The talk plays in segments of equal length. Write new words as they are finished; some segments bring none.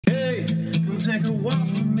Take a walk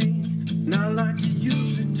with me, not like you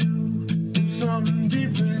used to do. Do something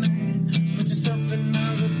different and put yourself in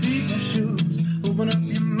other people's shoes. Open up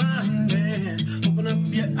your mind and open up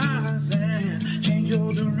your eyes and change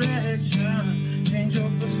your direction, change your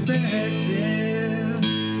perspective.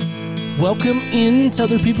 Welcome into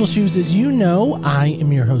Other People's Shoes. As you know, I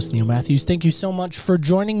am your host, Neil Matthews. Thank you so much for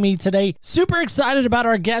joining me today. Super excited about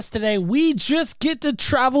our guest today. We just get to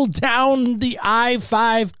travel down the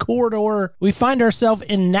I-5 corridor. We find ourselves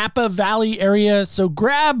in Napa Valley area, so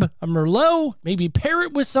grab a Merlot, maybe pair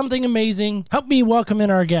it with something amazing. Help me welcome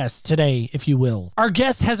in our guest today, if you will. Our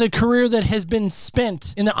guest has a career that has been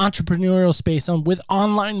spent in the entrepreneurial space with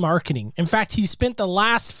online marketing. In fact, he spent the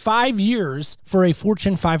last 5 years for a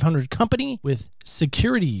Fortune 500 company with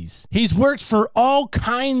securities. He's worked for all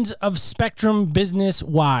kinds of spectrum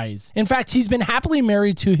business-wise. In fact, he's been happily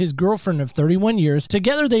married to his girlfriend of 31 years.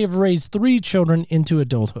 Together, they have raised 3 children into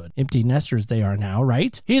adulthood. Empty nesters they are now,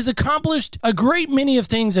 right? He has accomplished a great many of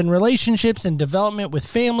things in relationships and development with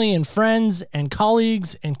family and friends and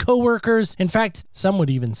colleagues and coworkers. In fact, some would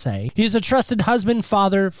even say he is a trusted husband,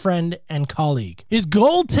 father, friend, and colleague. His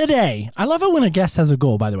goal today, I love it when a guest has a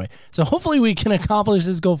goal, by the way. So hopefully we can accomplish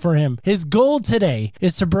this goal for him. His goal today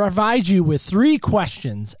is to provide you with 3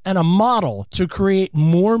 questions and a model to create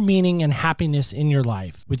more meaning and happiness in your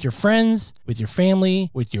life, with your friends, with your family,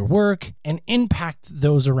 with your work, and impact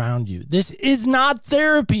those around you. This is not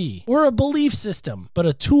therapy or a belief system, but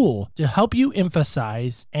a tool to help you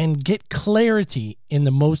emphasize and get clarity in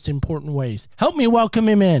the most important ways. Help me welcome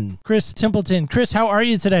him in, Chris Templeton. Chris, how are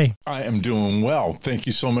you today? I am doing well. Thank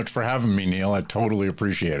you so much for having me, Neil. I totally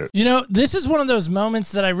appreciate it. You know, this is one of those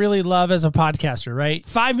moments that I really love as a podcaster, right?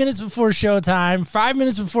 5 minutes before showtime, 5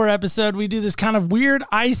 minutes before episode, we do this kind of weird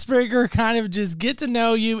icebreaker, kind of just get to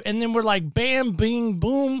know you. And then we're like, bam, bing,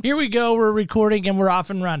 boom. Here we go. We're recording and we're off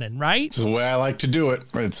and running, right? It's the way I like to do it.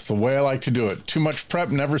 It's the way I like to do it. Too much prep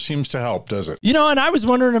never seems to help, does it? You know, and I was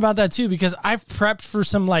wondering about that too, because I've prepped for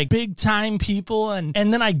some like big time people and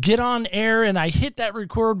then I get on air and I hit that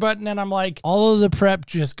record button and I'm like, all of the prep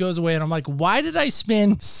just goes away. And I'm like, why did I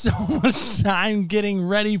spend so much time getting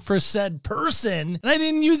ready for said person? And I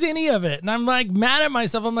didn't use any of it. And I'm like mad at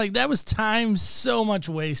myself. I'm like, that was time so much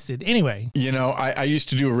wasted. Anyway. You know, I used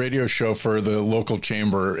to do a radio show for the local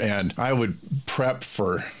chamber and I would prep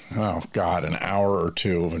for, oh God, an hour or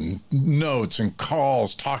two and notes and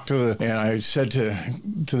calls, and I said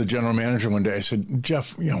to the general manager one day, I said,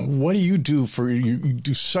 Jeff, you know, what do you do you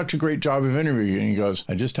do such a great job of interviewing? And he goes,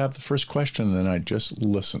 I just have the first question and then I just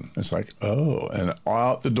listen. It's like, oh, and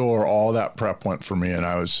out the door, all that prep went for me and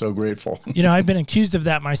I was so grateful. You know, I've been accused of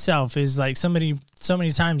that myself, is like so many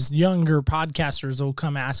times younger podcasters will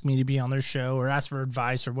come ask me to be on their show or ask for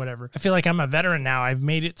advice or whatever. I feel like I'm a veteran now. I've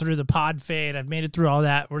made it through the pod fade. I've made it through all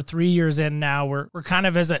that. We're 3 years in now. We're kind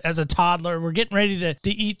of as a toddler. We're getting ready to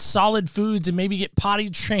eat solid foods and maybe get potty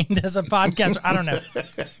trained as a podcaster. I don't know.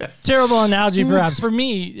 Terrible analogy, perhaps. For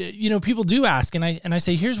me, you know, people do ask, and I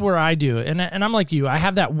say, here's where I do it. And I'm like you. I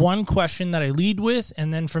have that one question that I lead with,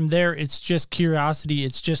 and then from there, it's just curiosity.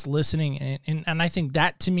 It's just listening. And I think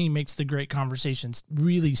that, to me, makes the great conversations.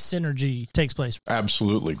 Really, synergy takes place.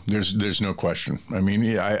 Absolutely. There's no question. I mean,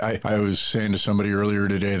 yeah, I was saying to somebody earlier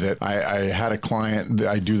today that I had a client,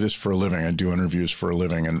 I do this for a living. I do interviews for a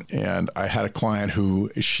living. And I had a client who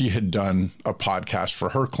she had done a podcast for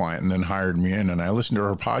her client and then hired me in. And I listened to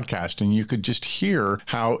her podcast and you could just hear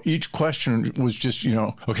how each question was just, you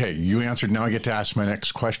know, okay, you answered. Now I get to ask my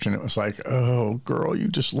next question. It was like, oh, girl, you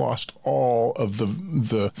just lost all of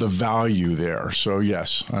the value there. So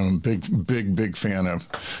yes, I'm a big fan of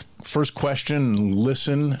first question,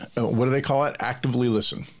 listen. What do they call it? Actively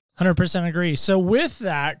listen. 100% agree. So with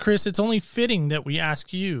that, Chris, it's only fitting that we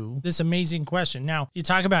ask you this amazing question. Now, you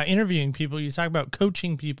talk about interviewing people, you talk about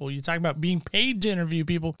coaching people, you talk about being paid to interview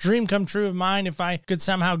people. Dream come true of mine if I could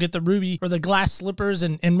somehow get the ruby or the glass slippers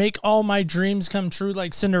and make all my dreams come true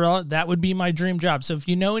like Cinderella. That would be my dream job. So if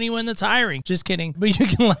you know anyone that's hiring, just kidding, but you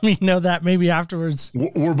can let me know that maybe afterwards.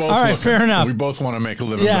 We're both all right, fair enough. We both want to make a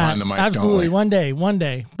living behind the mic. Absolutely. One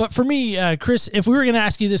day. But for me, Chris, if we were going to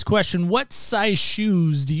ask you this question, what size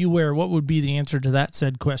shoes do you wear? What would be the answer to that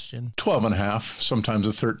said question? 12 and a half, sometimes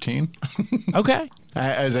a 13. Okay.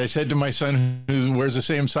 As I said to my son who wears the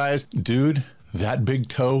same size, dude, that big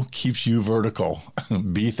toe keeps you vertical.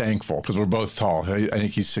 Be thankful, because we're both tall. I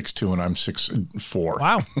think he's 6'2" and I'm 6'4".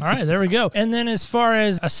 Wow. All right, there we go. And then as far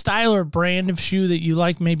as a style or brand of shoe that you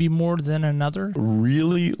like maybe more than another?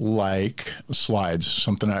 Really like slides,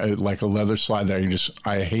 something like a leather slide that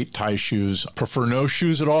I hate tie shoes. Prefer no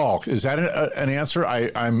shoes at all. Is that an answer?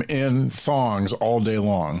 I'm in thongs all day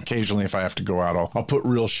long. Occasionally, if I have to go out, I'll put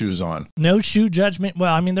real shoes on. No shoe judgment.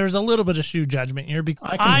 Well, I mean, there's a little bit of shoe judgment here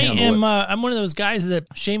because I'm one of those guys that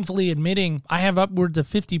shamefully admitting I have upwards of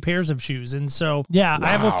 50 pairs of shoes. And so, yeah, wow. I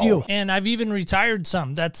have a few. And I've even retired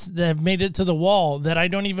some that have made it to the wall that I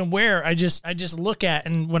don't even wear. I just look at,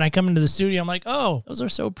 and when I come into the studio, I'm like, oh, those are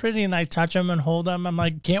so pretty. And I touch them and hold them. I'm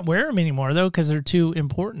like, can't wear them anymore, though, because they're too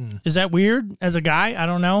important. Is that weird as a guy? I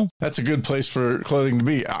don't know. That's a good place for clothing to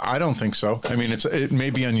be. I don't think so. I mean, it may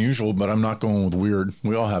be unusual, but I'm not going with weird.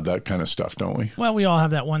 We all have that kind of stuff, don't we? Well, we all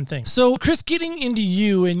have that one thing. So, Chris, getting into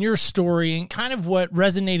you and your story and kind of what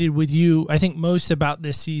resonated with you, I think, most about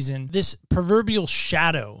this season, this proverbial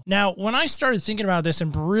shadow. Now, when I started thinking about this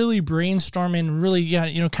and really brainstorming, really,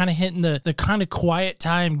 kind of hitting the kind of quiet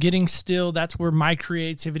time, getting still, that's where my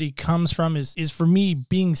creativity comes from, is for me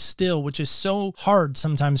being still, which is so hard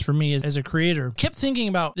sometimes for me as a creator. Kept thinking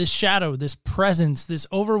about this shadow, this presence, this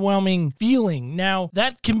overwhelming feeling. Now,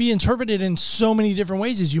 that can be interpreted in so many different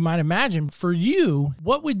ways, as you might imagine. For you,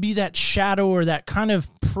 what would be that shadow or that kind of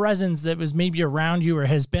presence that was maybe around you or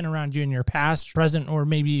has been around you in your past, present, or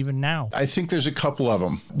maybe even now? I think there's a couple of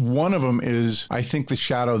them. One of them is, I think, the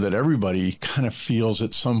shadow that everybody kind of feels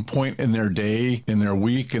at some point in their day, in their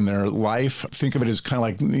week, in their life. Think of it as kind of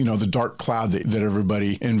like, the dark cloud that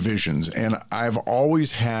everybody envisions. And I've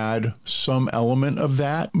always had some element of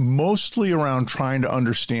that, mostly around trying to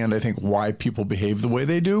understand, I think, why people behave the way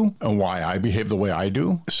they do and why I behave the way I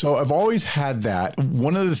do. So I've always had that.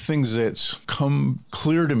 One of the things that's come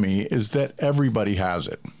clear to me is that everybody has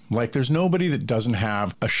it. Like, there's nobody that doesn't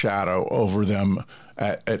have a shadow over them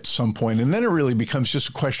at some point. And then it really becomes just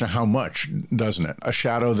a question of how much, doesn't it? A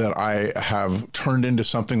shadow that I have turned into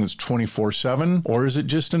something that's 24/7, or is it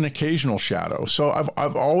just an occasional shadow? So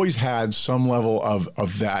I've always had some level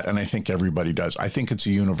of that, and I think everybody does. I think it's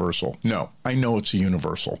a universal. No, I know it's a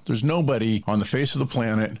universal. There's nobody on the face of the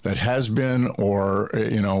planet that has been or,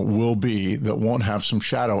 will be that won't have some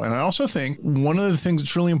shadow. And I also think one of the things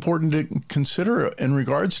that's really important to consider in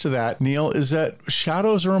regards to that, Neil, is that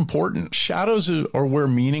shadows are important. Shadows are where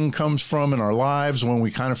meaning comes from in our lives, when we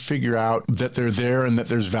kind of figure out that they're there and that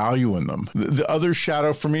there's value in them. The other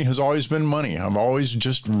shadow for me has always been money. I've always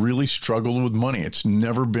just really struggled with money. It's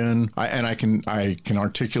never been, and I can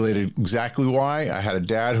articulate exactly why. I had a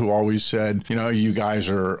dad who always said, you guys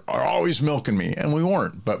are always milking me, and we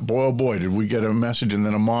weren't. But boy, oh boy, did we get a message. And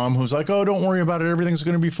then a mom who's like, oh, don't worry about it. Everything's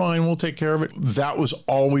going to be fine. We'll take care of it. That was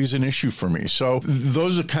always an issue for me. So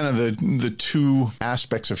those are kind of the two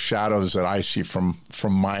aspects of shadows that I see from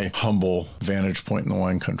my humble vantage point in the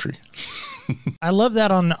wine country. I love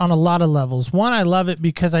that on a lot of levels. One, I love it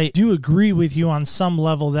because I do agree with you on some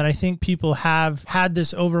level that I think people have had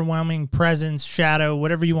this overwhelming presence, shadow,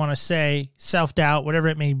 whatever you want to say, self-doubt, whatever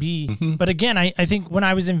it may be. Mm-hmm. But again, I think when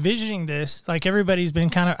I was envisioning this, like everybody's been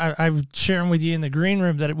kind of, I'm sharing with you in the green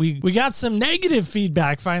room that we got some negative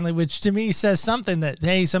feedback finally, which to me says something that,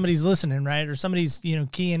 hey, somebody's listening, right? Or somebody's,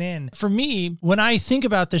 keying in. For me, when I think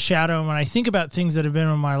about the shadow and when I think about things that have been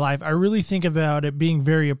in my life, I really think about it being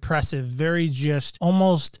very oppressive, very just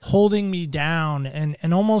almost holding me down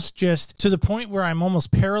and almost just to the point where I'm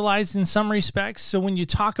almost paralyzed in some respects. So when you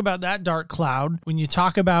talk about that dark cloud, when you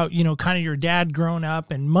talk about, kind of your dad growing up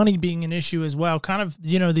and money being an issue as well, kind of,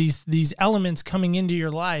 these elements coming into your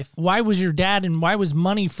life, why was your dad and why was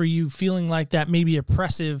money for you feeling like that maybe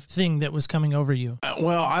oppressive thing that was coming over you?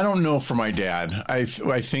 Well, I don't know for my dad. I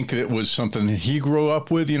think it was something he grew up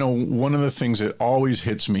with. One of the things that always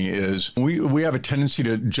hits me is we have a tendency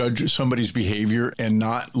to judge somebody's behavior and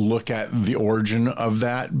not look at the origin of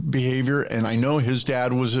that behavior. And I know his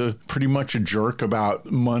dad was pretty much a jerk about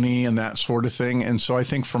money and that sort of thing. And so I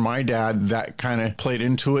think for my dad, that kind of played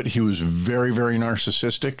into it. He was very, very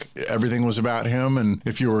narcissistic. Everything was about him. And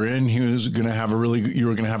if you were in, you were going to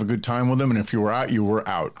have a good time with him. And if you were out, you were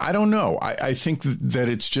out. I don't know. I think that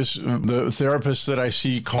it's just the therapist that I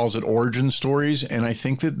see calls it origin stories. And I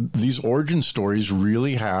think that these origin stories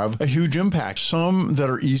really have a huge impact. Some that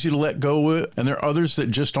are easy to let go go with, and there are others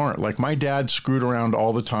that just aren't. Like my dad screwed around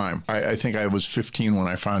all the time. I think I was 15 when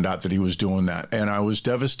I found out that he was doing that, and I was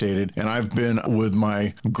devastated. And I've been with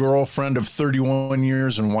my girlfriend of 31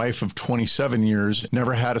 years and wife of 27 years,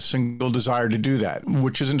 never had a single desire to do that,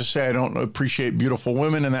 which isn't to say I don't appreciate beautiful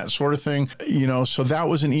women and that sort of thing. You know, so that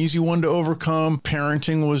was an easy one to overcome.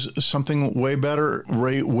 Parenting was something way better,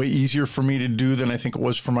 way easier for me to do than I think it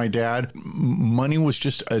was for my dad. Money was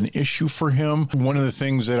just an issue for him. One of the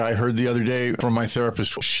things that I heard the other day from my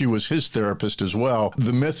therapist, she was his therapist as well,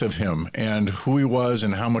 the myth of him and who he was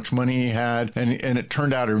and how much money he had. And it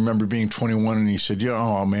turned out, I remember being 21 and he said,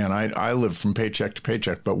 oh man, I lived from paycheck to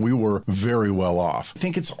paycheck, but we were very well off. I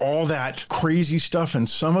think it's all that crazy stuff, and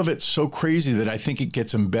some of it's so crazy that I think it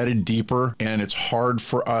gets embedded deeper and it's hard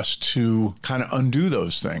for us to kind of undo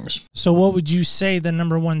those things. So what would you say the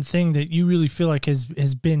number one thing that you really feel like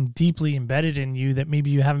has been deeply embedded in you that maybe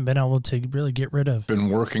you haven't been able to really get rid of? Been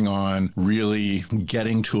working on really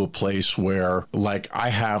getting to a place where, like, I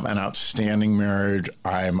have an outstanding marriage.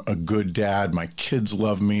 I'm a good dad. My kids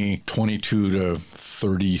love me, 22 to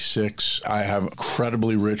 36. I have an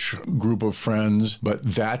incredibly rich group of friends, but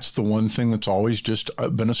that's the one thing that's always just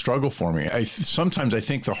been a struggle for me. Sometimes I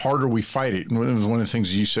think the harder we fight it, and one of the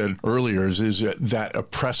things you said earlier is that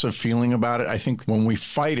oppressive feeling about it. I think when we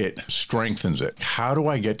fight it, strengthens it. How do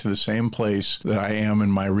I get to the same place that I am in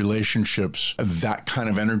my relationships, that kind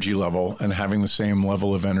of energy level, and having the same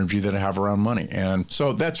level of energy that I have around money? And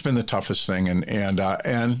so that's been the toughest thing.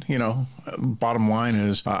 And you know, bottom line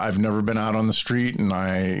is I've never been out on the street, and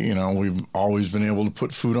we've always been able to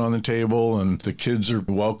put food on the table, and the kids are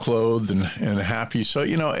well clothed and happy. So,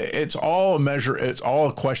 you know, it's all a measure. It's all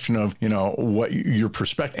a question of, you know, what your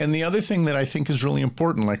perspective. And the other thing that I think is really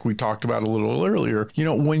important, like we talked about a little earlier, you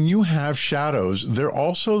know, when you have shadows, they're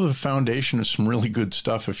also the foundation of some really good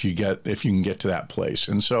stuff if you can get to that place.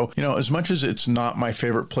 And so, you know, as much as it's not my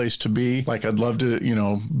favorite place to be, like I'd love to, you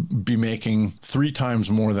know, be making 3 times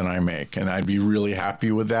more than I make, and I'd be really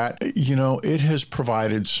happy with that. You know, it has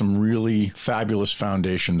provided some really fabulous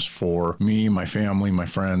foundations for me, my family, my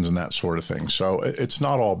friends, and that sort of thing. So it's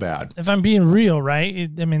not all bad. If I'm being real, right?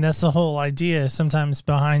 I mean, that's the whole idea sometimes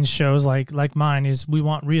behind shows like mine is we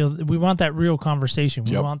want that real conversation.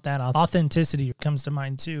 We want that authenticity comes to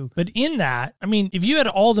mind too. But in that, I mean, if you had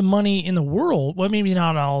all the money in the world, well, maybe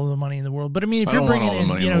not all the money in the world, but I mean, if you're bringing in,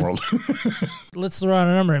 you know, let's throw out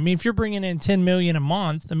a number. I mean, if you're bringing in $10 million a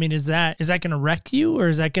month, I mean, is that going to wreck you, or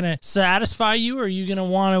is that going to satisfy you, or are you going to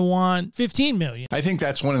want 15 million? I think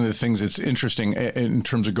that's one of the things that's interesting in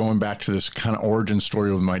terms of going back to this kind of origin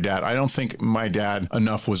story with my dad. I don't think my dad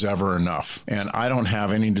enough was ever enough. And I don't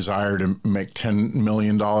have any desire to make $10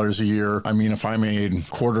 million a year. I mean, if I made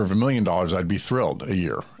 $250,000, I'd be thrilled a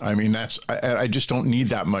year. I mean, I just don't need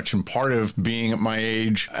that much. And part of being at my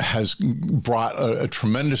age has brought a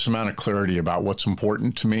tremendous amount of clarity about what's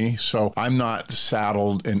important to me. So I'm not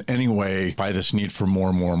saddled in any way by this need for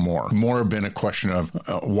more. More have been a question of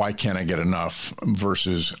why can't I get enough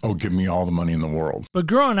versus, oh, give me all the money in the world. But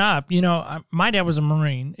growing up, you know, my dad was a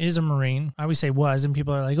Marine, is a Marine. I always say was, and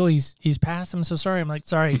people are like, oh, he's passed. I'm so sorry. I'm like,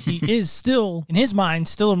 sorry, he is still, in his mind,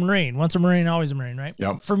 still a Marine. Once a Marine, always a Marine, right?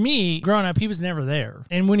 Yep. For me, growing up, he was never there.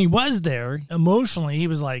 And when he was there, emotionally, he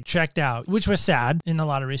was like checked out, which was sad in a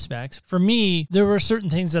lot of respects. For me, there were certain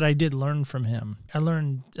things that I did learn from him. I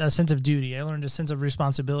learned a sense of duty. I learned a sense of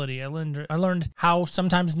responsibility. I learned how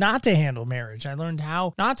sometimes not to handle marriage. I learned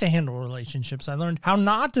how not to handle relationships. I learned how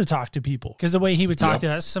not to talk to people, because the way he would talk to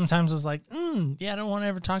us sometimes was like, yeah, I don't want to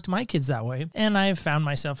ever talk to my kids that way. And I have found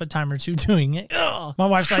myself a time or two doing it. Ugh. My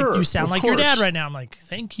wife's like, you sound like your dad right now. I'm like,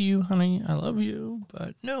 thank you, honey. I love you,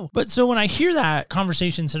 but no. But so when I hear that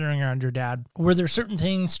conversation centering around your dad, were there certain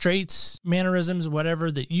things, traits, mannerisms,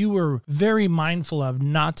 whatever, that you were very mindful of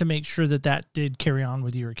not to make sure that did carry on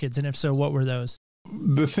with your kids? And if so, what were those?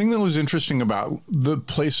 The thing that was interesting about the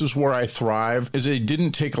places where I thrive is it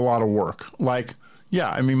didn't take a lot of work. Like, yeah,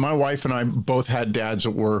 I mean, my wife and I both had dads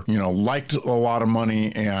that were, you know, liked a lot of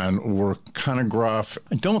money and were kind of gruff.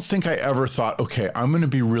 I don't think I ever thought, okay, I'm going to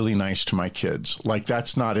be really nice to my kids. Like,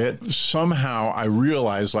 that's not it. Somehow I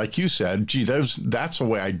realized, like you said, gee, that's a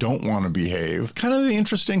way I don't want to behave. Kind of the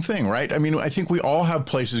interesting thing, right? I mean, I think we all have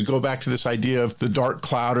places, go back to this idea of the dark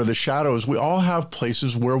cloud or the shadows. We all have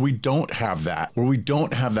places where we don't have that,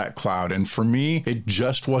 cloud. And for me, it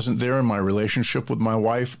just wasn't there in my relationship with my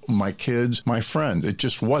wife, my kids, my friends. friends. It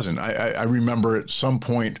just wasn't. I remember at some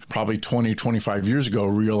point, probably 20, 25 years ago,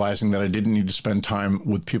 realizing that I didn't need to spend time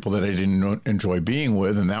with people that I didn't enjoy being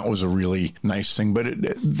with. And that was a really nice thing. But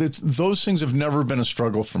those things have never been a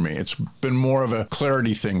struggle for me. It's been more of a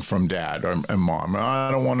clarity thing from dad and mom.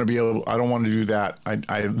 I don't want to do that.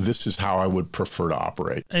 This is how I would prefer to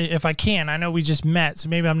operate. If I can, I know we just met, so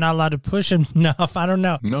maybe I'm not allowed to push enough. I don't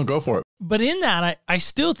know. No, go for it. But in that, I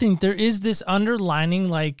still think there is this underlining,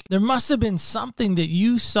 like, there must have been something that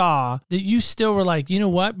you saw that you still were like, you know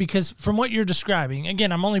what? Because from what you're describing,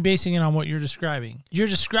 again, I'm only basing it on what you're describing. You're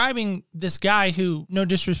describing this guy who, no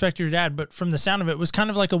disrespect to your dad, but from the sound of it, was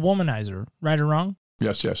kind of like a womanizer, right or wrong?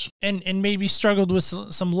 Yes. And maybe struggled with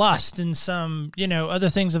some lust and some, other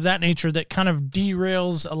things of that nature that kind of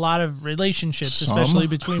derails a lot of relationships, especially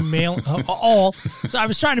between male, all. So I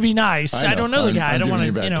was trying to be nice. I don't know the guy. I don't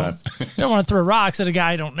want to, don't want to throw rocks at a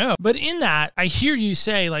guy I don't know. But in that, I hear you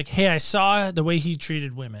say like, hey, I saw the way he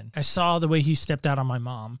treated women. I saw the way he stepped out on my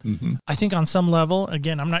mom. Mm-hmm. I think on some level,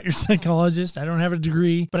 again, I'm not your psychologist. I don't have a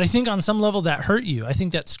degree, but I think on some level that hurt you. I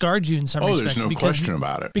think that scarred you in some respects. There's no question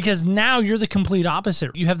about it. Because now you're the complete opposite.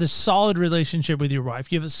 You have this solid relationship with your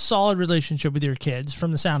wife. You have a solid relationship with your kids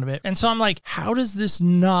from the sound of it. And so I'm like, how does this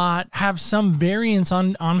not have some variance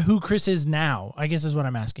on who Chris is now? I guess is what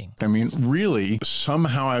I'm asking. I mean, really,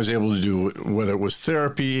 somehow I was able to do it, whether it was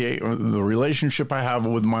therapy, or the relationship I have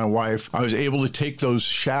with my wife, I was able to take those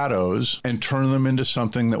shadows and turn them into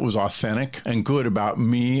something that was authentic and good about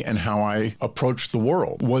me and how I approached the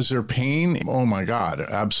world. Was there pain? Oh my God,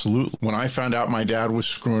 absolutely. When I found out my dad was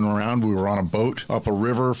screwing around, we were on a boat up a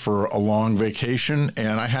river for a long vacation,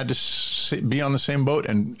 and I had to be on the same boat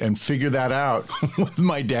and figure that out with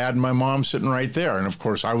my dad and my mom sitting right there. And of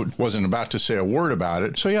course, I wasn't about to say a word about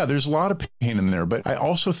it. So yeah, there's a lot of pain in there. But I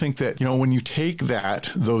also think that, when you take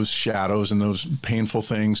those shadows and those painful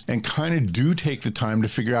things and kind of do take the time to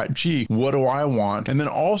figure out, gee, what do I want? And then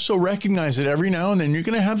also recognize that every now and then you're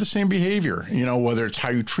going to have the same behavior, whether it's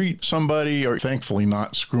how you treat somebody or thankfully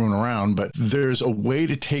not screwing around, but there's a way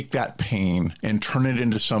to take that pain and turn it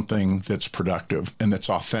into something that's productive and that's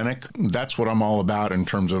authentic. That's what I'm all about in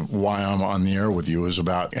terms of why I'm on the air with you, is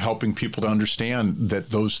about helping people to understand that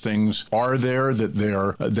those things are there, that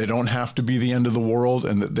they don't have to be the end of the world,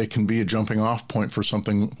 and that they can be a jumping off point for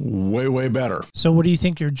something way, way better. So what do you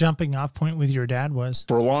think your jumping off point with your dad was?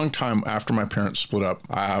 For a long time after my parents split up,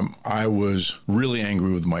 I was really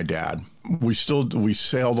angry with my dad. We sailed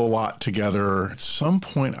a lot together. At some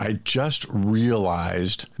point, I just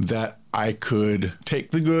realized that I could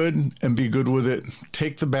take the good and be good with it,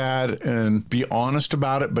 take the bad and be honest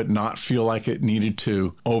about it, but not feel like it needed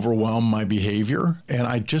to overwhelm my behavior. And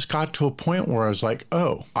I just got to a point where I was like,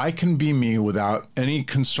 oh, I can be me without any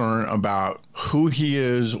concern about who he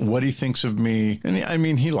is, what he thinks of me. And I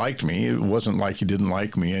mean, he liked me. It wasn't like he didn't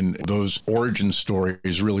like me. And those origin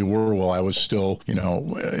stories really were while I was still,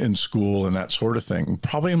 in school and that sort of thing.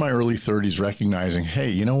 Probably in my early 30s, recognizing, hey,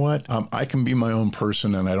 you know what? I can be my own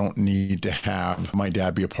person, and I don't need to have my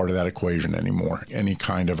dad be a part of that equation anymore. Any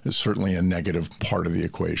kind of, certainly a negative part of the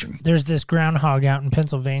equation. There's this groundhog out in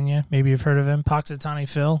Pennsylvania. Maybe you've heard of him, Poxitani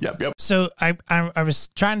Phil. Yep. So I was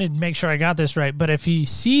trying to make sure I got this right, but if he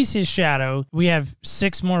sees his shadow, we have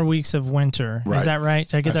 6 more weeks of winter. Right. Is that right?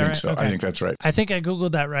 Did I get that right? So. Okay. I think that's right. I think I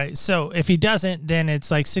Googled that right. So if he doesn't, then it's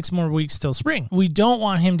like 6 more weeks till spring. We don't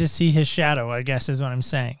want him to see his shadow, I guess is what I'm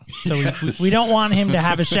saying. So yes. we don't want him to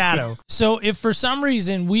have a shadow. So if for some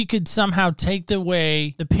reason we could somehow take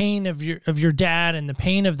away the pain of your dad and the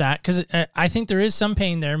pain of that, because I think there is some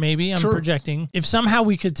pain there, maybe I'm Sure. projecting. If somehow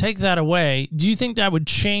we could take that away, do you think that would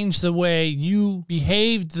change the way you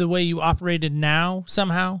behaved, the way you operated now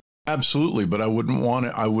somehow? Absolutely, but I don't want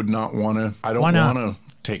to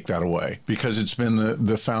take that away, because it's been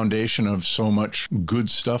the foundation of so much good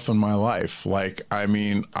stuff in my life. Like, I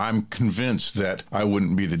mean, I'm convinced that I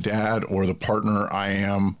wouldn't be the dad or the partner I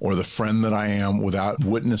am or the friend that I am without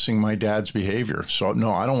witnessing my dad's behavior. So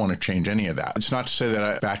no, I don't want to change any of that. It's not to say that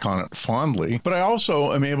I back on it fondly, but I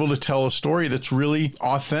also am able to tell a story that's really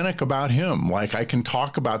authentic about him. Like, I can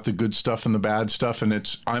talk about the good stuff and the bad stuff, and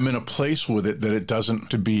I'm in a place with it that it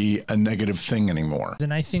doesn't to be a negative thing anymore.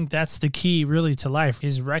 And I think that's the key really to life,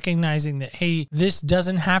 is recognizing that, hey, this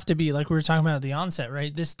doesn't have to be, like we were talking about at the onset,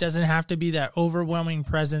 right? This doesn't have to be that overwhelming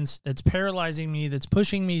presence that's paralyzing me, that's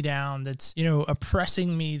pushing me down, that's,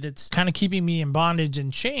 oppressing me, that's kind of keeping me in bondage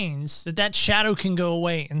and chains, that shadow can go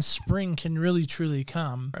away and spring can really truly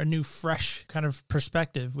come. A new, fresh kind of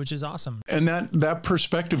perspective, which is awesome. And that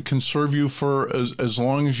perspective can serve you for as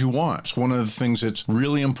long as you want. It's one of the things that's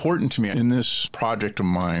really important to me. In this project of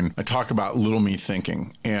mine, I talk about little me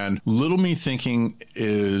thinking. And little me thinking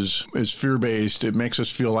is fear-based. It makes us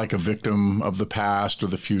feel like a victim of the past or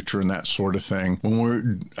the future and that sort of thing. When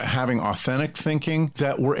we're having authentic thinking,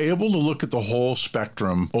 that we're able to look at the whole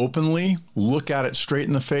spectrum openly, look at it straight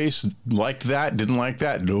in the face, like that, didn't like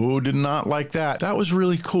that, no, did not like that. That was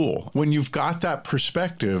really cool. When you've got that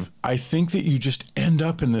perspective, I think that you just end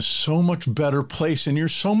up in this so much better place, and you're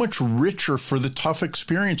so much richer for the tough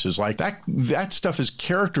experiences. Like that stuff is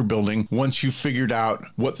character building once you've figured out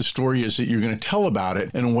what the story is that you're going to tell about it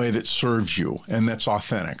in a way that serves you and that's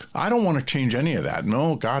authentic. I don't want to change any of that.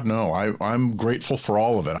 No, God, no. I'm grateful for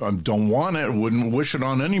all of it. I don't want it. Wouldn't wish it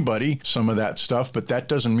on anybody, some of that stuff, but that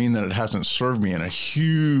doesn't mean that it hasn't served me in a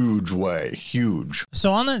huge way. Huge.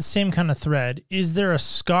 So on that same kind of thread, is there a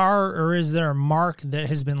scar or is there a mark that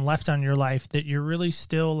has been left on your life that you're really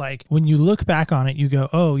still like, when you look back on it, you go,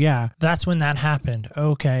 oh yeah, that's when that happened.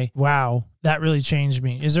 Okay. Wow. That really changed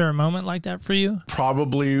me. Is there a moment like that for you?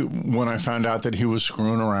 Probably when I found out that he was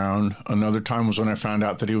screwing around. Another time was when I found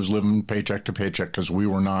out that he was living paycheck to paycheck, because we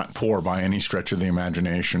were not poor by any stretch of the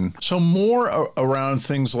imagination. So more around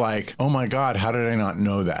things like, oh my God, how did I not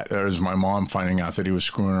know that? That was my mom finding out that he was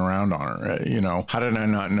screwing around on her. How did I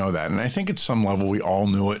not know that? And I think at some level we all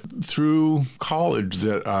knew it through college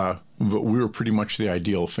that but we were pretty much the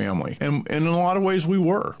ideal family. And in a lot of ways we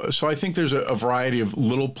were. So I think there's a variety of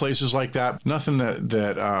little places like that. Nothing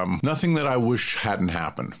that I wish hadn't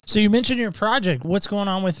happened. So you mentioned your project. What's going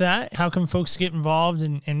on with that? How can folks get involved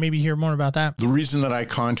and maybe hear more about that? The reason that I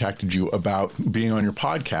contacted you about being on your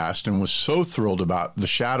podcast and was so thrilled about the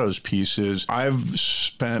Shadows piece is I've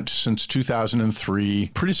spent since 2003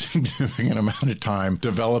 pretty significant amount of time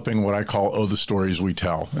developing what I call Oh, the Stories We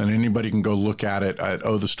Tell. And anybody can go look at it at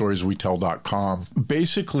ohthestorieswetell.com.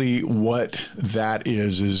 Basically, what that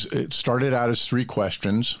is it started out as 3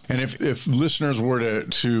 questions. And if listeners were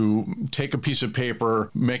to take a piece of paper,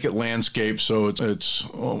 make it landscape so it's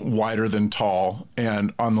wider than tall,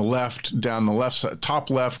 and on the left, down the left side, top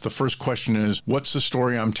left, the first question is, what's the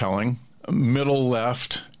story I'm telling? Middle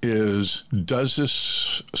left is, does this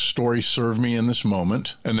story serve me in this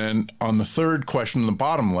moment? And then on the third question, the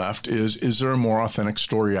bottom left is there a more authentic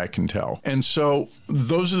story I can tell? And so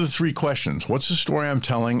those are the 3 questions. What's the story I'm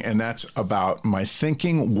telling? And that's about my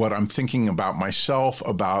thinking, what I'm thinking about myself,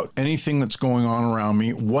 about anything that's going on around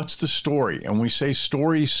me. What's the story? And we say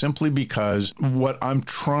story simply because what I'm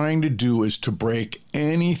trying to do is to break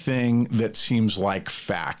anything that seems like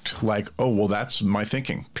fact. Like, oh, well, that's my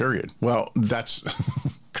thinking, period. Well, that's...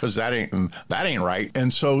 because that ain't right.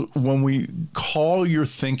 And so when we call your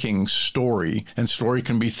thinking story, and story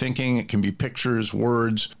can be thinking, it can be pictures,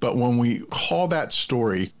 words, but when we call that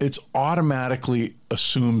story, it's automatically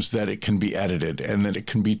assumes that it can be edited and that it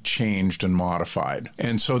can be changed and modified.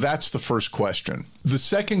 And so that's the first question. The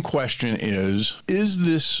second question is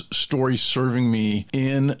this story serving me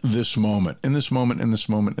in this moment? In this moment, in this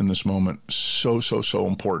moment, in this moment. So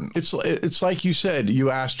important. It's like you said, you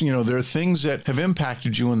asked, there are things that have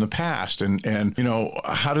impacted you in the past, and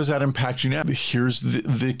how does that impact you now? Here's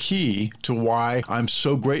the key to why I'm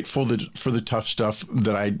so grateful for the tough stuff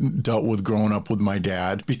that I dealt with growing up with my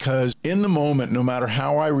dad, because in the moment, no matter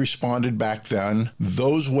how I responded back then,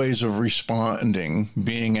 those ways of responding,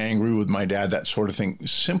 being angry with my dad, that sort of thing,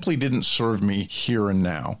 simply didn't serve me here and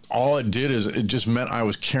now. All it did is it just meant I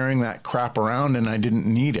was carrying that crap around and I didn't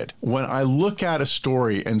need it. When I look at a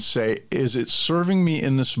story and say, is it serving me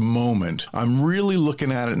in this moment? I'm really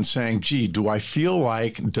looking at it and saying, gee,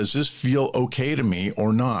 does this feel okay to me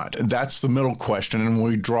or not? That's the middle question. And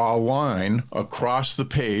we draw a line across the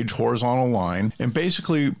page, horizontal line. And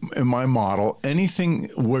basically in my model, anything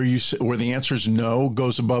where the answer is no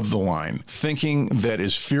goes above the line. Thinking that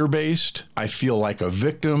is fear-based, I feel like a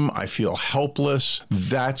victim, I feel helpless,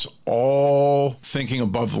 that's all thinking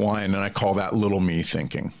above the line, and I call that little me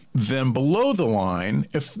thinking. Then below the line,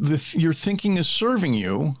 if your thinking is serving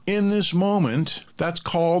you in this moment, that's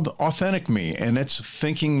called authentic me. And it's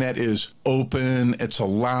thinking that is open, it's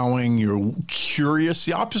allowing, you're curious.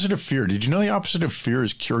 The opposite of fear. Did you know the opposite of fear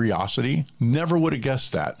is curiosity? Never would have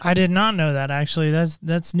guessed that. I did not know that, actually.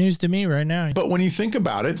 That's news to me right now. But when you think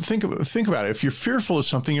about it, think about it. If you're fearful of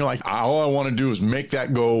something, you're like, all I want to do is make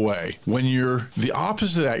that go away. When you're the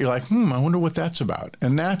opposite of that, you're like, I wonder what that's about.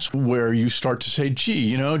 And that's where you start to say,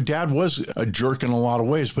 gee, Dad was a jerk in a lot of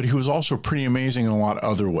ways, but he was also pretty amazing in a lot of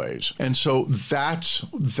other ways. And so that's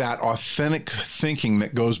that authentic thinking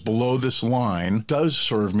that goes below this line does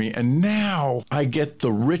serve me. And now I get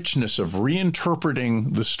the richness of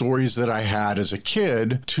reinterpreting the stories that I had as a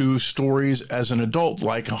kid to stories as an adult,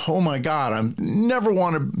 like, oh my God, I never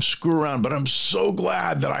want to screw around, but I'm so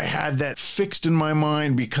glad that I had that fixed in my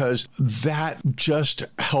mind, because that just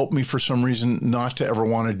helped me for some reason not to ever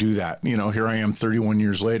want to do that. You know, here I am 31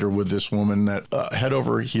 years later with this woman that head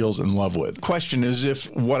over heels in love with. Question is, if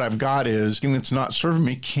what I've got is something that's not serving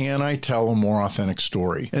me, can I tell a more authentic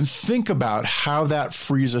story? And think about how that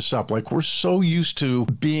frees us up. Like, we're so used to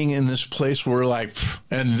being in this place where we're like,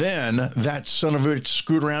 and then that son of a bitch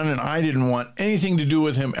screwed around and I didn't want anything to do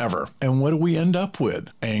with him ever. And what do we end up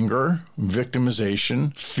with? Anger,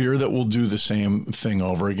 victimization, fear that we'll do the same thing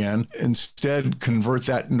over again. Instead, convert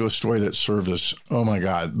that into a story that serves us. Oh my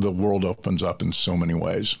God, the world opens up in so many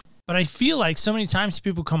ways. But I feel like so many times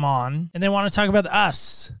people come on and they want to talk about the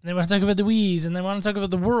us, and they want to talk about the we's, and they want to talk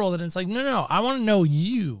about the world. And it's like, no, I want to know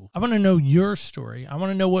you. I want to know your story. I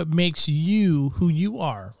want to know what makes you who you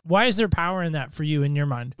are. Why is there power in that for you in your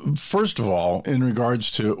mind? First of all, in regards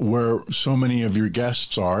to where so many of your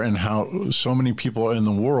guests are and how so many people are in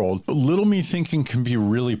the world, little me thinking can be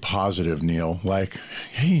really positive, Neil. Like,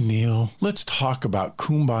 hey, Neil, let's talk about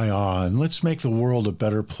kumbaya and let's make the world a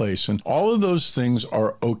better place. And all of those things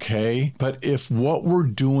are okay. But if what we're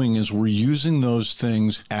doing is we're using those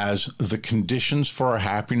things as the conditions for our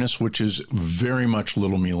happiness, which is very much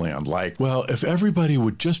little me land, like, well, if everybody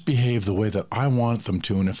would just behave the way that I want them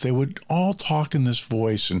to, and if they would all talk in this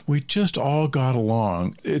voice and we just all got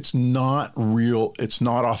along, it's not real. It's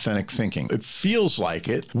not authentic thinking. It feels like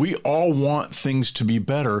it. We all want things to be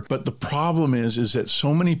better. But the problem is that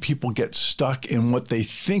so many people get stuck in what they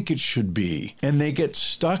think it should be. And they get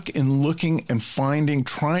stuck in looking and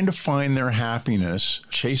trying to find their happiness,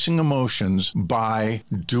 chasing emotions by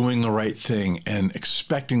doing the right thing and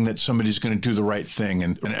expecting that somebody's going to do the right thing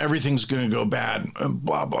and everything's going to go bad and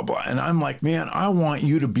blah, blah, blah. And I'm like, man, I want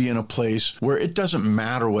you to be in a place where it doesn't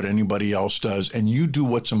matter what anybody else does and you do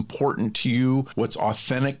what's important to you, what's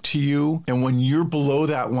authentic to you. And when you're below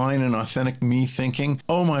that line in authentic me thinking,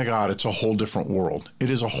 oh my God, it's a whole different world. It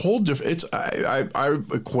is a whole different, I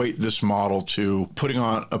equate this model to putting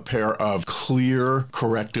on a pair of clear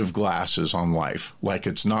corrective glasses on life. Like,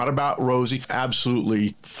 it's not about rosy.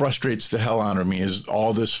 Absolutely frustrates the hell out of me is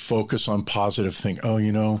all this focus on positive thing. Oh,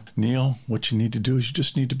 you know, Neil, what you need to do is you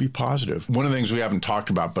just need to be positive. One of the things we haven't talked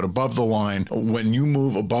about, but above the line, when you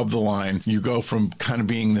move above the line, you go from kind of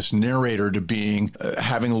being this narrator to being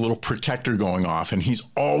having a little protector going off. And he's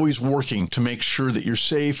always working to make sure that you're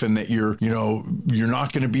safe and that you're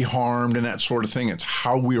not going to be harmed and that sort of thing. It's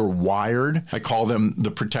how we are wired. I call them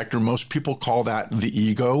the protector. Most people call that the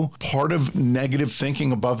ego. Part of negative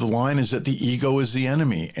thinking above the line is that the ego is the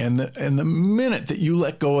enemy. And the minute that you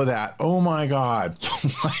let go of that, oh my God,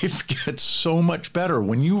 life gets so much better.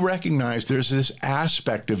 When you recognize there's this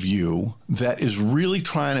aspect of you that is really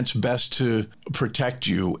trying its best to protect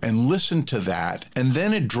you, and listen to that and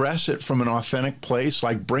then address it from an authentic place,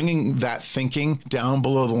 like bringing that thinking down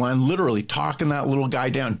below the line, literally talking that little guy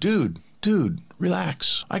down. Dude,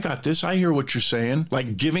 relax. I got this. I hear what you're saying.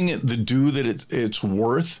 Like giving it the due that it's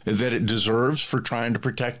worth, that it deserves for trying to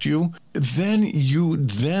protect you. Then you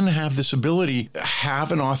have this ability to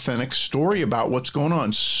have an authentic story about what's going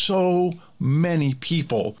on. So many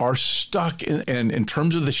people are stuck in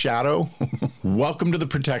terms of the shadow. Welcome to the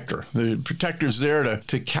protector. The protector's there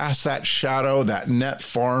to cast that shadow, that net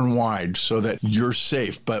far and wide so that you're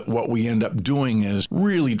safe. But what we end up doing is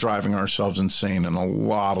really driving ourselves insane in a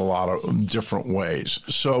lot of different ways.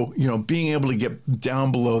 So, being able to get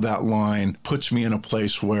down below that line puts me in a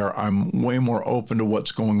place where I'm way more open to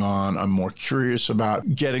what's going on. I'm more curious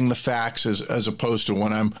about getting the facts as opposed to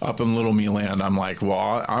when I'm up in little me land, I'm like,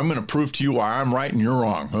 well, I'm going to prove to you why I'm right and you're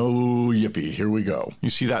wrong. Oh, yippee, here we go. You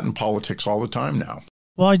see that in politics all the time now.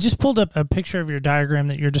 Well, I just pulled up a picture of your diagram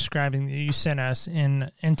that you're describing that you sent us.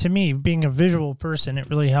 And to me, being a visual person, it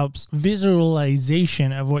really helps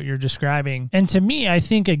visualization of what you're describing. And to me, I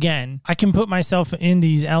think, again, I can put myself in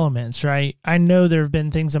these elements, right? I know there have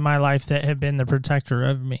been things in my life that have been the protector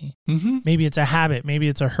of me. Mm-hmm. Maybe it's a habit. Maybe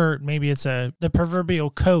it's a hurt. Maybe it's the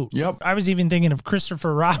proverbial coat. Yep. I was even thinking of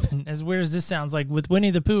Christopher Robin, as weird as this sounds, like with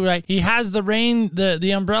Winnie the Pooh, right? He has the rain,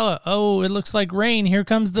 the umbrella. Oh, it looks like rain. Here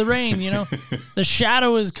comes the rain, The shadow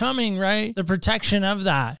shadow is coming, right? The protection of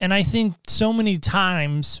that. And I think so many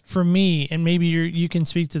times for me, and maybe you can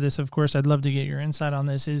speak to this, of course, I'd love to get your insight on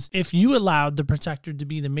this, is if you allowed the protector to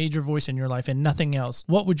be the major voice in your life and nothing else,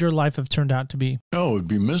 what would your life have turned out to be? Oh, it would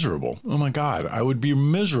be miserable. Oh my God, I would be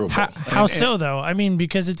miserable. How so though? I mean,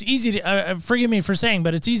 because it's easy to, forgive me for saying,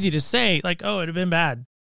 but it's easy to say like, oh, it'd have been bad.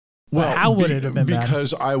 Well, how would it have been bad?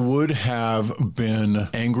 Because I would have been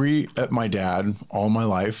angry at my dad all my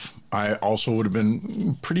life. I also would have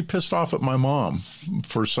been pretty pissed off at my mom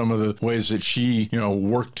for some of the ways that she,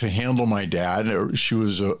 worked to handle my dad. She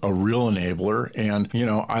was a real enabler. And,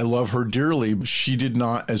 I love her dearly. She did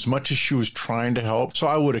not, as much as she was trying to help. So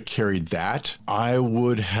I would have carried that. I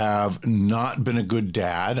would have not been a good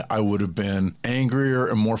dad. I would have been angrier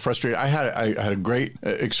and more frustrated. I had a great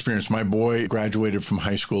experience. My boy graduated from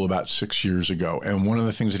high school about 6 years ago. And one of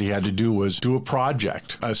the things that he had to do was do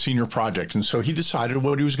a senior project. And so he decided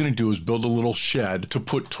what he was going to do was build a little shed to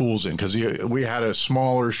put tools in, because we had a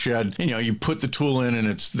smaller shed. You put the tool in and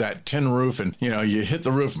it's that tin roof, and you hit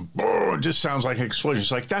the roof, and it just sounds like an explosion.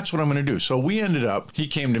 It's like, that's what I'm going to do. So he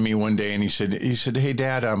came to me one day and he said, hey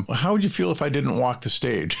Dad, how would you feel if I didn't walk the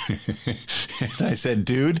stage? And I said,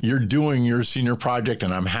 dude, you're doing your senior project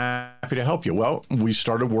and I'm happy to help you. Well, we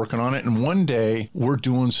started working on it, and one day we're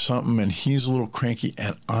doing something and he's a little cranky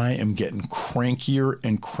and I am getting crankier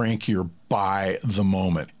and crankier by the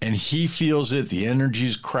moment. And he feels it, the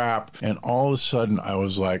energy's crap. And all of a sudden I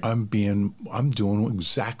was like, I'm doing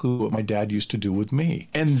exactly what my dad used to do with me.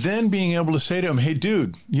 And then being able to say to him, hey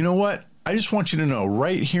dude, you know what? I just want you to know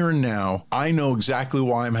right here and now, I know exactly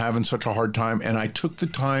why I'm having such a hard time. And I took the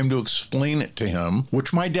time to explain it to him,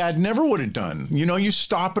 which my dad never would have done. You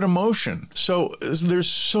stop an emotion. So there's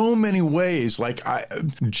so many ways, like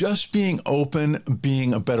just being open,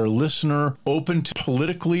 being a better listener, open to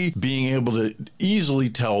politically, being able to easily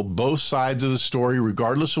tell both sides of the story,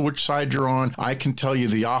 regardless of which side you're on. I can tell you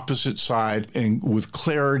the opposite side, and with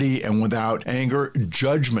clarity and without anger.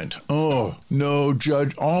 Judgment. Oh, no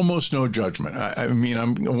almost no judgment. I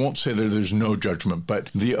won't say that there's no judgment, but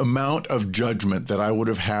the amount of judgment that I would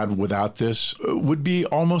have had without this would be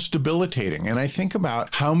almost debilitating. And I think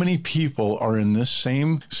about how many people are in this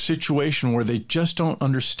same situation where they just don't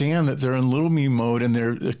understand that they're in little me mode and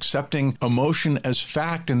they're accepting emotion as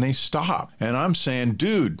fact and they stop. And I'm saying,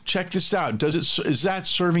 dude, check this out. Is that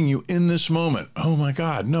serving you in this moment? Oh my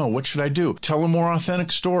God, no. What should I do? Tell a more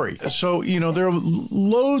authentic story. So, there are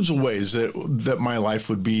loads of ways that my life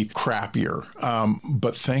would be crappier.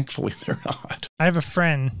 But thankfully they're not. I have a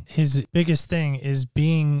friend, his biggest thing is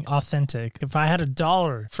being authentic. If I had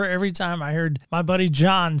 $1 for every time I heard my buddy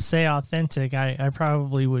John say authentic, I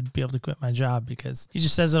probably would be able to quit my job, because he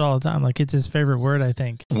just says it all the time. Like, it's his favorite word, I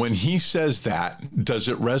think. When he says that, does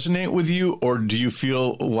it resonate with you, or do you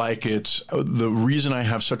feel like it's the reason I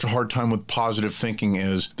have such a hard time with positive thinking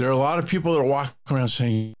is there are a lot of people that are walking around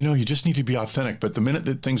saying, you just need to be authentic, but the minute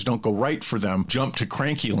that things don't go right for them, jump to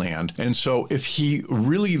cranky land. And so if he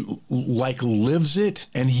really lives it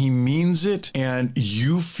and he means it and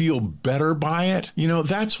you feel better by it,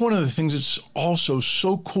 that's one of the things that's also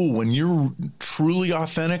so cool when you're truly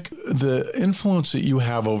authentic. The influence that you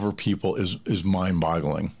have over people is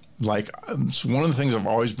mind-boggling. Like, it's one of the things I've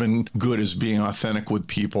always been good is being authentic with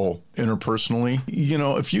people interpersonally.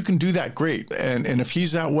 If you can do that, great. And if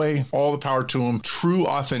he's that way, all the power to him. True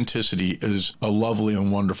authenticity is a lovely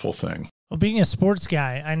and wonderful thing. Well, being a sports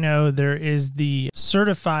guy, I know there is the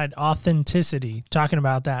certified authenticity, talking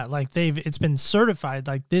about that. Like it's been certified,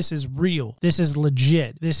 like this is real. This is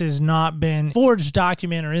legit. This has not been forged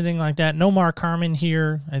document or anything like that. No Mark Harmon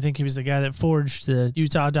here. I think he was the guy that forged the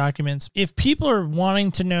Utah documents. If people are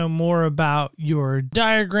wanting to know more about your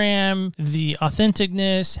diagram, the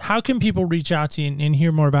authenticness, how can people reach out to you and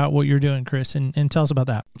hear more about what you're doing, Chris? And tell us about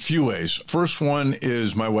that. A few ways. First one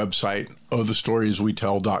is my website,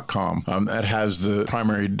 thestorieswetell.com. That has the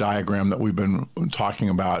primary diagram that we've been talking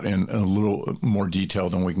about in a little more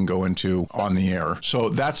detail than we can go into on the air. So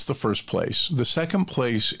that's the first place. The second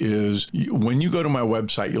place is when you go to my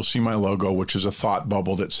website, you'll see my logo, which is a thought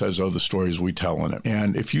bubble that says, Oh, the Stories We Tell in it.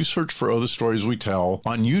 And if you search for Oh, the Stories We Tell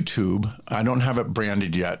on YouTube, I don't have it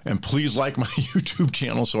branded yet. And please like my YouTube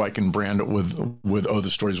channel so I can brand it with Oh,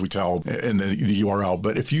 the Stories We Tell in the URL.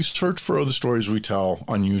 But if you search for Oh, the Stories We Tell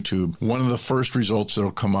on YouTube, one of the first results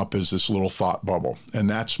that'll come up is this little thought bubble. And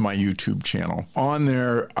that's my YouTube channel. On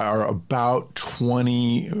there are about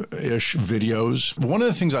 20-ish videos. One of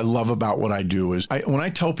the things I love about what I do is when I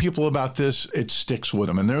tell people about this, it sticks with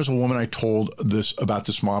them. And there's a woman I told about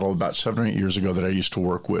this model about 7 or 8 years ago that I used to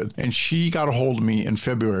work with. And she got a hold of me in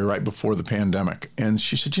February, right before the pandemic. And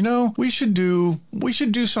she said, we should do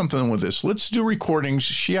something with this. Let's do recordings.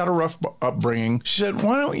 She had a rough upbringing. She said,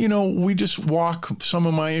 why don't, we just walk some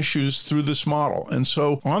of my issues through this model. And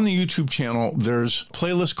so on the YouTube channel, there's a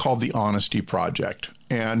playlist called The Honesty Project.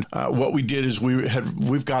 And what we did is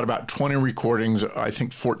we've got about 20 recordings. I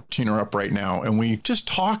think 14 are up right now. And we just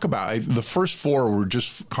talk about the first 4 were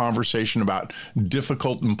just conversation about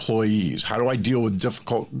difficult employees. How do I deal with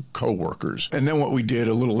difficult coworkers? And then what we did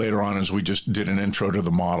a little later on is we just did an intro to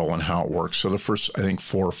the model and how it works. So the first, I think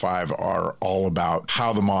 4 or 5 are all about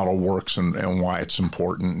how the model works and why it's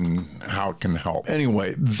important and how it can help.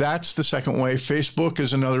 Anyway, that's the second way. Facebook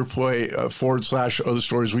is another way, / Oh, the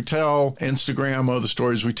Stories We Tell. Instagram, Oh, the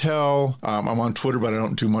Stories We Tell. I'm on Twitter, but I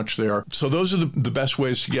don't do much there. So those are the best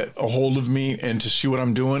ways to get a hold of me and to see what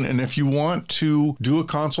I'm doing. And if you want to do a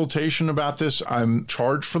consultation about this, I'm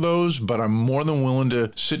charged for those, but I'm more than willing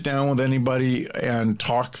to sit down with anybody and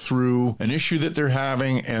talk through an issue that they're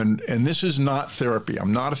having. And this is not therapy.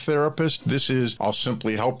 I'm not a therapist. I'll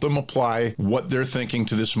simply help them apply what they're thinking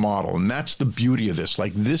to this model. And that's the beauty of this.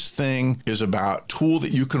 Like, this thing is about a tool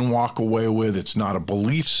that you can walk away with. It's not a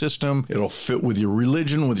belief system. It'll fit with your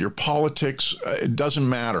religion, with your politics. It doesn't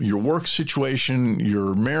matter. Your work situation,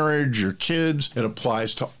 your marriage, your kids, it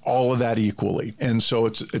applies to all of that equally. And so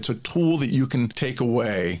it's a tool that you can take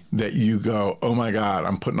away that you go, oh my God,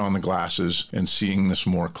 I'm putting on the glasses and seeing this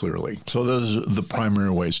more clearly. So those are the primary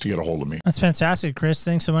ways to get a hold of me. That's fantastic, Chris.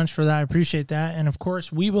 Thanks so much for that. I appreciate that. And of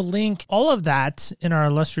course, we will link all of that in our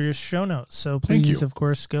illustrious show notes. So please, of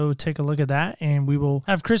course, go take a look at that, and we will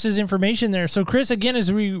have Chris's information there. So Chris, again,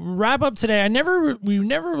 as we wrap up today, we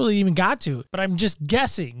never really even got to it, but I'm just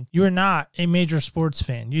guessing you're not a major sports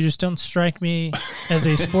fan. You just don't strike me as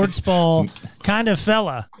a sports ball kind of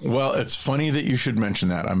fella. Well, it's funny that you should mention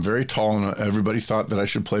that. I'm very tall, and everybody thought that I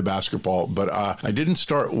should play basketball, but I didn't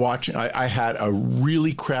start watching. I had a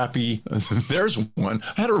really crappy, there's one.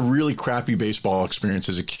 I had a really crappy baseball experience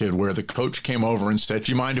as a kid where the coach came over and said,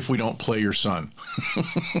 do you mind if we don't play your son?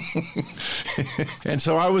 And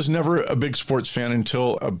so I was never a big sports fan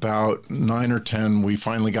until about 9 or 10. We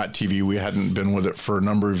finally got TV. We hadn't been with it for a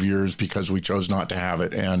number of years because we chose not to have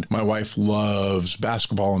it. And my wife loves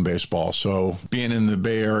basketball and baseball. So being in the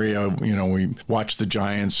Bay Area, we watched the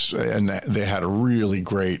Giants, and they had a really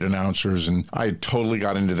great announcers. And I totally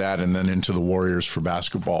got into that, and then into the Warriors for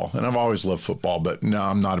basketball. And I've always loved football, but no,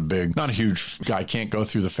 I'm not a huge guy. I can't go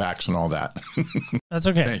through the facts and all that. That's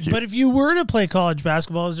okay. Thank you. But if you were to play college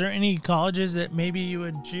basketball, is there any colleges that maybe you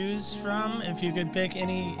would choose from if you could pick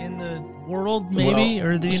any in the world, maybe,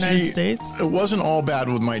 or the United States? It wasn't all bad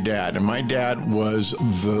with my dad. And my dad was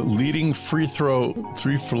the leading free throw,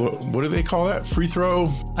 what do they call that? Free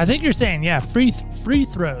throw? I think you're saying, free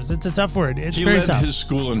throws. It's a tough word. It's very tough. He led his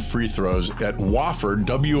school in free throws at Wofford,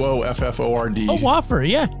 Wofford. Oh, Wofford,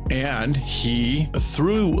 yeah. And he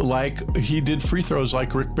did free throws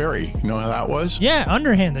like Rick Barry. You know how that was? Yeah,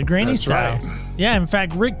 underhand, the granny style. Right. Yeah, in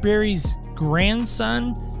fact, Rick Barry's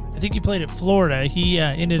grandson, I think he played at Florida. He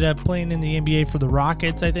ended up playing in the NBA for the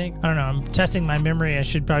Rockets, I think. I don't know. I'm testing my memory. I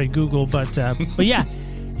should probably Google, but yeah.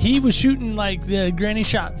 He was shooting like the granny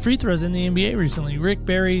shot free throws in the NBA recently. Rick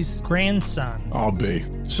Barry's grandson. I'll be.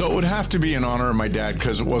 So it would have to be in honor of my dad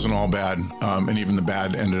because it wasn't all bad. And even the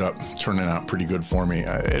bad ended up turning out pretty good for me.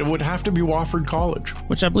 It would have to be Wofford College.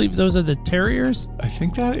 Which I believe those are the Terriers? I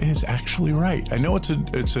think that is actually right. I know it's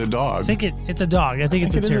a dog. I think it's a dog. I think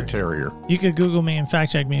it's a terrier. You could Google me and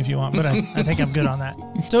fact check me if you want, but I think I'm good on that.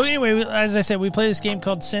 So anyway, as I said, we play this game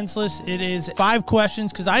called Senseless. It is 5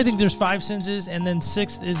 questions because I think there's 5 senses, and then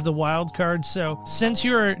 6th is the wild card. So since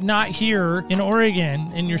you're not here in Oregon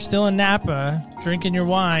and you're still in Napa drinking your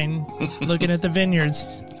wine, looking at the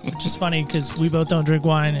vineyards, which is funny because we both don't drink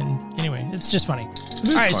wine, and anyway, it's just funny.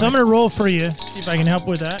 All right, so I'm going to roll for you, see if I can help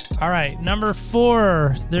with that. All right, number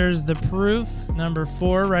 4, there's the proof. Number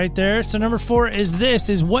 4 right there. So number 4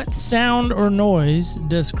 is what sound or noise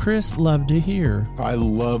does Chris love to hear? I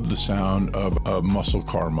love the sound of a muscle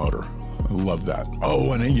car motor. I love that.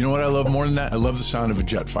 Oh, and you know what I love more than that? I love the sound of a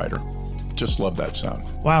jet fighter. Just love that sound.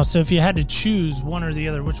 Wow, so if you had to choose one or the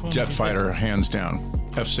other, which one? Jet fighter, hands down.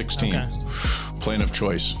 F-16. Okay. Plane of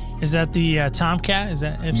choice. Is that the Tomcat? Is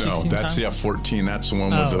that F-16? No, that's the F-14. That's the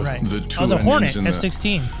one with the two the engines Hornet, in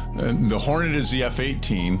F-16. The Hornet is the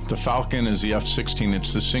F-18. The Falcon is the F-16.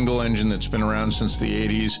 It's the single engine that's been around since the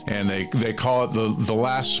 80s, and they call it the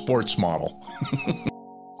last sports model.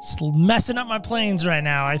 Just messing up my planes right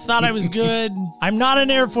now. I thought I was good. I'm not an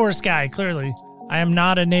Air Force guy, clearly. I am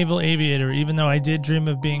not a naval aviator, even though I did dream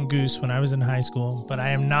of being Goose when I was in high school, but I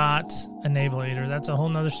am not a naval aviator. That's a whole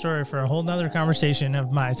nother story for a whole nother conversation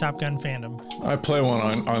of my Top Gun fandom. I play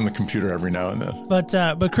one on the computer every now and then.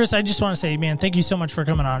 But Chris, I just want to say, man, thank you so much for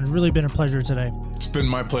coming on. It's really been a pleasure today. It's been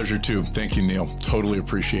my pleasure too. Thank you, Neil. Totally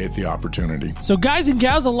appreciate the opportunity. So guys and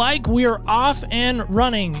gals alike, we are off and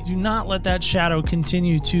running. Do not let that shadow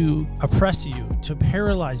continue to oppress you, to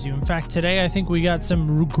paralyze you. In fact, today I think we got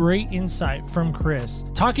some great insight from Chris,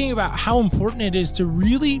 talking about how important it is to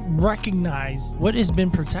really recognize what has been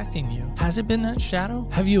protecting you. Has it been that shadow?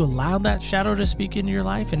 Have you allowed that shadow to speak into your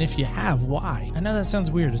life? And if you have, why? I know that sounds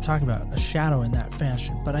weird to talk about a shadow in that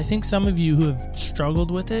fashion, but I think some of you who have struggled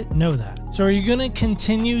with it know that. So are you going to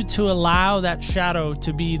continue to allow that shadow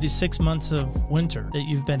to be the 6 months of winter that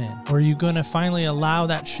you've been in? Or are you going to finally allow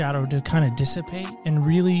that shadow to kind of dissipate and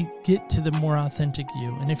really get to the more authentic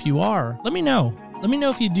you? And if you are, let me know. Let me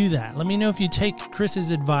know if you do that. Let me know if you take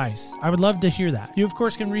Chris's advice. I would love to hear that. You, of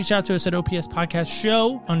course, can reach out to us at OPS Podcast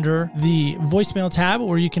Show under the voicemail tab,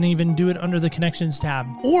 or you can even do it under the connections tab.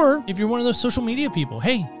 Or if you're one of those social media people,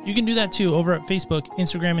 hey, you can do that too over at Facebook,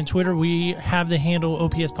 Instagram, and Twitter. We have the handle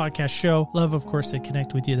OPS Podcast Show. Love, of course, to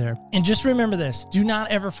connect with you there. And just remember this. Do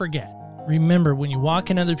not ever forget. Remember, when you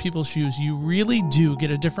walk in other people's shoes, you really do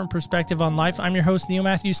get a different perspective on life. I'm your host, Neil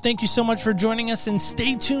Matthews. Thank you so much for joining us, and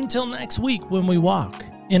stay tuned till next week when we walk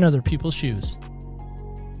in other people's shoes.